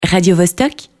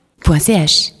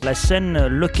radiovostok.ch. La scène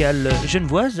locale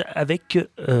genevoise avec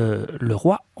le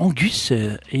roi Angus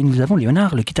et nous avons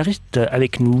Léonard, le guitariste,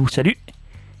 avec nous. Salut.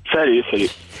 Salut.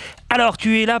 Alors,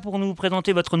 tu es là pour nous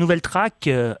présenter votre nouvelle track,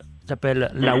 s'appelle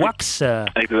La Wax.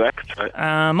 Exact. Ouais.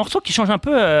 Un morceau qui change un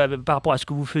peu par rapport à ce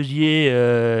que vous faisiez,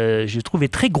 je trouve,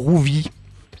 est très groovy.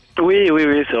 Oui,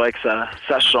 c'est vrai que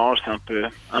ça change, c'est un peu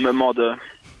un moment de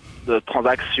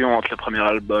transaction entre le premier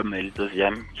album et le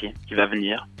deuxième qui va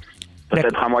venir.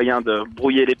 Peut-être un moyen de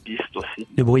brouiller les pistes aussi.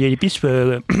 De brouiller les pistes.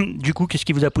 Du coup, qu'est-ce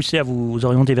qui vous a poussé à vous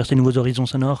orienter vers ces nouveaux horizons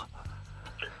sonores ?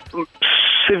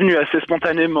 C'est venu assez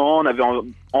spontanément. On avait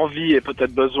envie et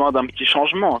peut-être besoin d'un petit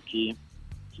changement qui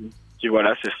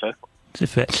voilà, c'est fait. C'est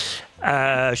fait.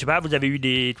 Je sais pas, vous avez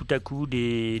eu tout à coup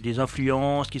des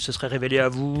influences qui se seraient révélées à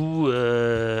vous,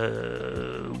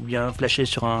 ou bien flashé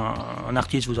sur un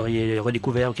artiste vous auriez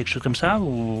redécouvert ou quelque chose comme ça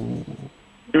ou...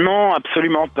 Non,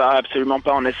 absolument pas.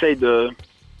 On essaye de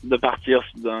partir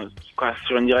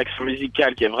sur une direction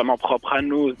musicale qui est vraiment propre à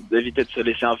nous, d'éviter de se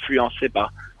laisser influencer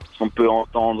par ce qu'on peut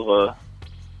entendre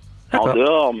en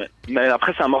dehors. Mais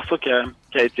après, c'est un morceau qui a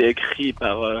été écrit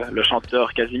par le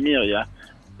chanteur Casimir il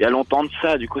y a longtemps de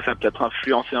ça. Du coup, ça a peut-être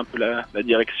influencé un peu la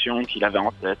direction qu'il avait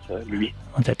en tête, lui.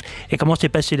 En tête. Et comment s'est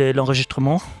passé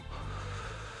l'enregistrement ?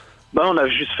 On a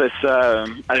juste fait ça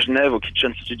à Genève, au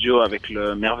Kitchen Studio, avec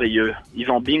le merveilleux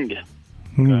Yvan Bing,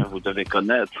 que vous devez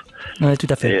connaître. Oui, tout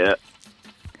à fait.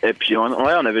 Et puis, on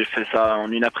avait fait ça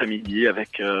en une après-midi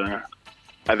avec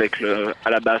à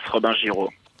la basse Robin Giraud.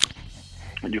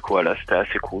 Du coup, voilà, c'était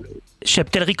assez cool.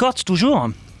 Cheptel Records, toujours ?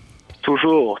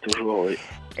 Toujours, oui.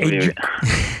 Oui.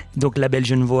 Donc label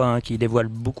genevois qui dévoile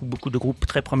beaucoup de groupes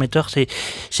très prometteurs ces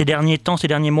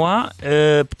derniers mois.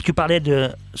 Tu parlais de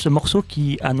ce morceau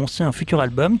qui annonçait un futur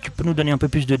album. Tu peux nous donner un peu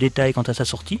plus de détails quant à sa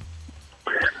sortie ?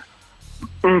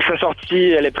 Sa sortie,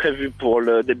 elle est prévue pour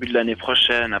le début de l'année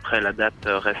prochaine. Après, la date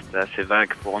reste assez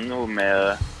vague pour nous, mais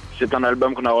c'est un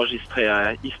album qu'on a enregistré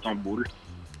à Istanbul.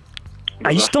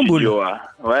 À Istanbul ?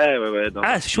 Ouais.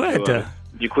 C'est chouette.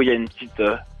 Du coup, il y a une petite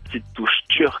touche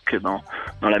turque dans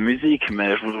la musique,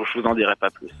 mais je vous en dirai pas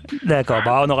plus. D'accord,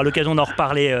 on aura l'occasion d'en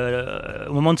reparler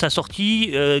au moment de sa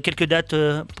sortie. Quelques dates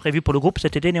prévues pour le groupe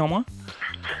cet été néanmoins ?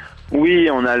 Oui,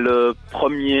 on a le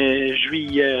 1er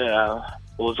juillet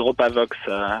aux Europavox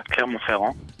à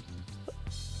Clermont-Ferrand,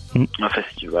 un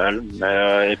festival.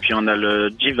 Et puis on a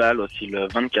le Jival aussi le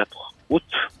 24 août.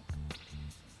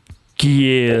 Qui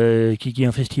est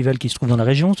un festival qui se trouve dans la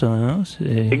région, ça, hein ?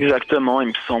 Exactement, il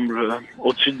me semble,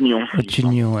 au-dessus de Nyon. Au-dessus de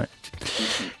Nyon, ouais.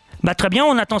 Très bien,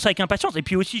 on attend ça avec impatience. Et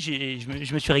puis aussi,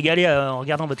 je me suis régalé en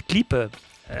regardant votre clip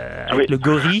avec le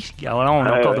gorille. Alors là, on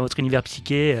est encore dans votre univers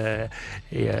psyché.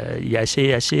 Et il est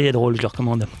assez drôle, je le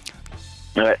recommande.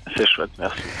 Ouais, c'est chouette,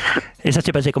 merci. Et ça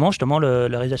s'est passé comment, justement, la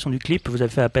réalisation du clip ? Vous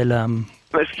avez fait appel à...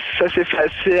 Ça s'est fait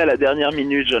assez à la dernière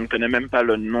minute. Je ne connais même pas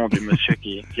le nom du monsieur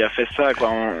qui a fait ça, quoi.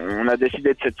 On a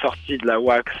décidé de cette sortie de la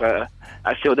Wax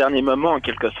assez au dernier moment,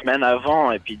 quelques semaines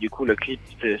avant. Et puis du coup, le clip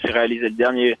s'est réalisé le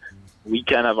dernier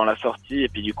week-end avant la sortie. Et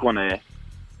puis du coup,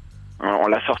 on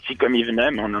l'a sorti comme il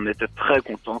venait, mais on en était très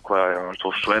contents, quoi. On le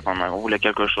trouve chouette. On voulait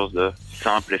quelque chose de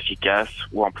simple, efficace,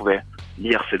 où on pouvait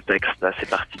lire ces textes assez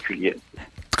particuliers.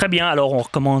 Très bien, alors on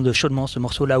recommande chaudement ce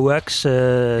morceau La Wax,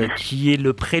 qui est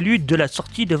le prélude de la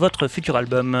sortie de votre futur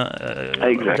album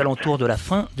aux alentours de la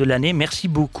fin de l'année. Merci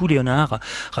beaucoup Léonard.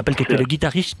 Je rappelle que tu es le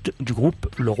guitariste du groupe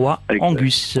Le Roi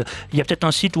Angus. Il y a peut-être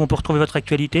un site où on peut retrouver votre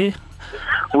actualité ?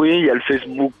 Oui, il y a le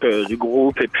Facebook du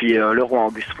groupe et puis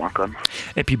leroiangus.com.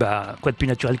 Et puis quoi de plus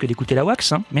naturel que d'écouter La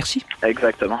Wax, hein ? Merci.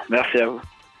 Exactement, merci à vous.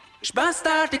 Je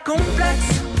partage des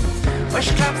complexes, ouais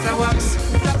je clappe la wax.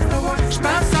 Je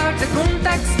partage des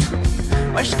contextes,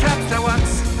 ouais je clappe la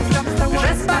wax. Je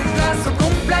laisse pas de place au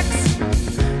complexe,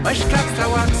 ouais je clappe la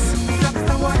wax.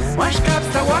 Ouais je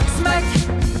clappe la wax mec,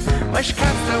 ouais je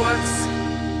clappe la wax.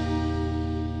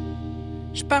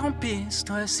 Je pars en piste,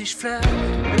 ouais si je flaire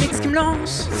le mix qui me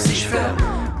lance, si je flaire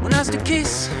mon as de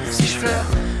kiss, si je flaire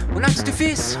mon axe de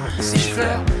fils, si je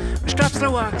flaire. Je clappe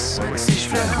la wax, mec si je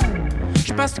flaire.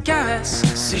 Je passe de caresse,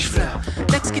 si je flaire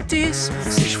l'ex qui tisse,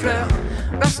 si je flaire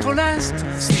l'astroleste,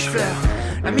 si je flaire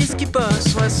la mise qui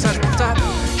bosse, ouais ça je m'en tape.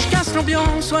 Je casse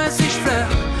l'ambiance, ouais si je flaire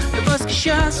le boss qui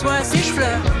chasse, ouais si je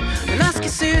flaire le nas qui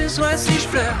s'use, ouais si je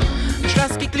flaire le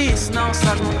chasse qui glisse, non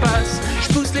ça je m'en passe.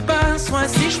 Je pousse les basses, ouais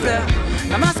si je flaire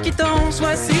la masse qui danse,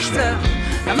 ouais si je flaire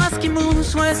la masse qui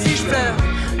mousse, ouais si je flaire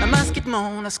la masse qui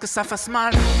demande à ce que ça fasse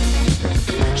mal.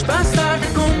 Je passe à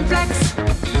des complexes,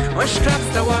 ouais je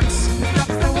clappe la wax.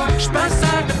 Je passe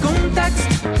à le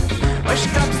contexte, ouais je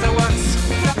clappe la wax.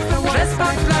 Je laisse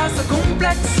pas de place au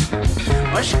complexe,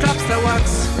 ouais je clappe la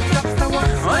wax.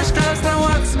 Ouais je clappe la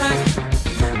wax, man.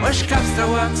 Ouais, je clapse la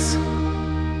wax.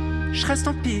 Je reste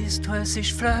en piste, ouais, si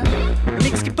je fleure. Le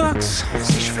mix qui boxe,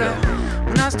 si je fleure.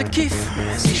 Mon as de kiff,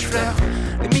 si je fleure.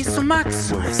 Les mises sont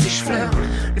max, ouais, si je fleure.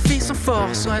 Les filles sont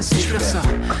force, ouais, si je fleure ça.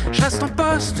 Je reste en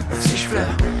poste, si je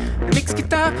fleure. Le mix qui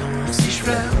tape, si je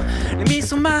fleure. Les mises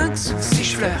sont max, si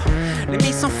je fleure. Les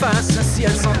mises en face, si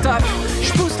elles s'en tapent.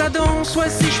 Je pousse la danse, ouais,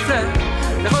 si je fleure.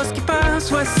 Les roses qui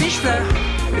passent, ouais, si je fleure.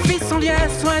 Les filles sont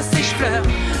liesses, ouais, si je fleure.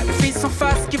 Les filles sont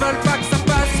face qui veulent pas que ça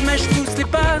passe, mais je pousse les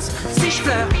passes, si je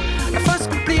fleure. La fausse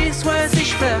complice, ouais, si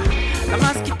je fleure. La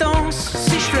masse qui danse,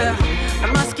 si je fleure. La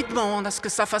masse qui demande à ce que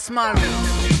ça fasse mal.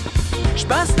 Je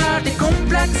passe à des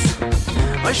complexes,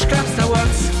 ouais, je clapse la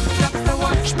wax.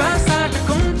 Je passe à des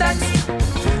contextes,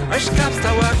 ouais, je clapse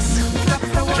la wax.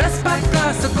 Je laisse pas de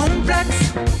place au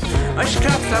complexe, ouais, je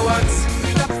clapse la wax.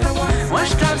 Ouais,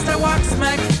 je clapse la wax,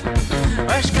 mec.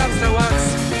 Ouais, je clapse la wax.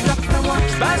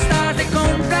 Je passe à des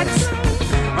complexes,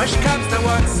 ouais, je clapse la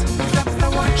wax.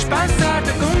 Je passe à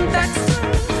de contexte,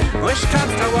 ouais, je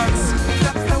clapse la wax.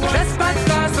 Je laisse pas de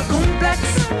place au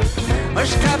complexe, ouais,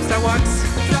 je clapse la wax.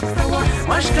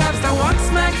 Ouais, je clapse la wax,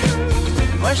 mec.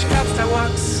 Ouais, je clapse la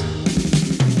wax.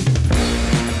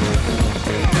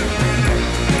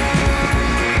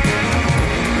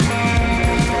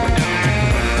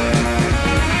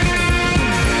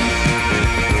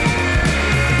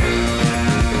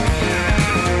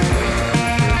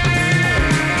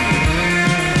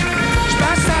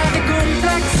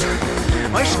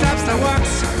 Ouais, je clapse la wax.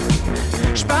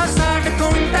 Je passe à le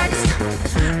contexte.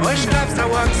 Ouais, je clapse la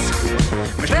wax.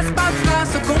 Mais je laisse pas de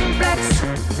place au complexe.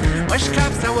 Ouais, je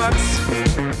clapse la wax.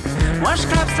 Ouais, je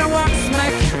clapse la wax,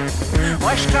 mec.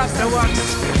 Ouais, je clapse la wax.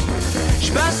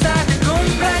 Je passe à le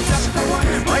complexe.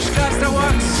 Ouais, je clapse la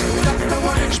wax.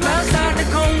 Je passe à le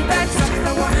contexte.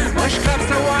 Ouais, je clapse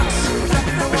la wax.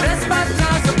 Mais je laisse pas de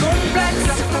place au complexe.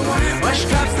 Ouais, je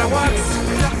clapse la wax.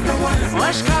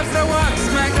 Ouais, je clapse la wax,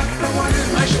 mec.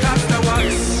 Ouais, je clapse la wax.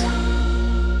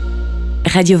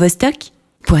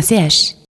 radiovostok.ch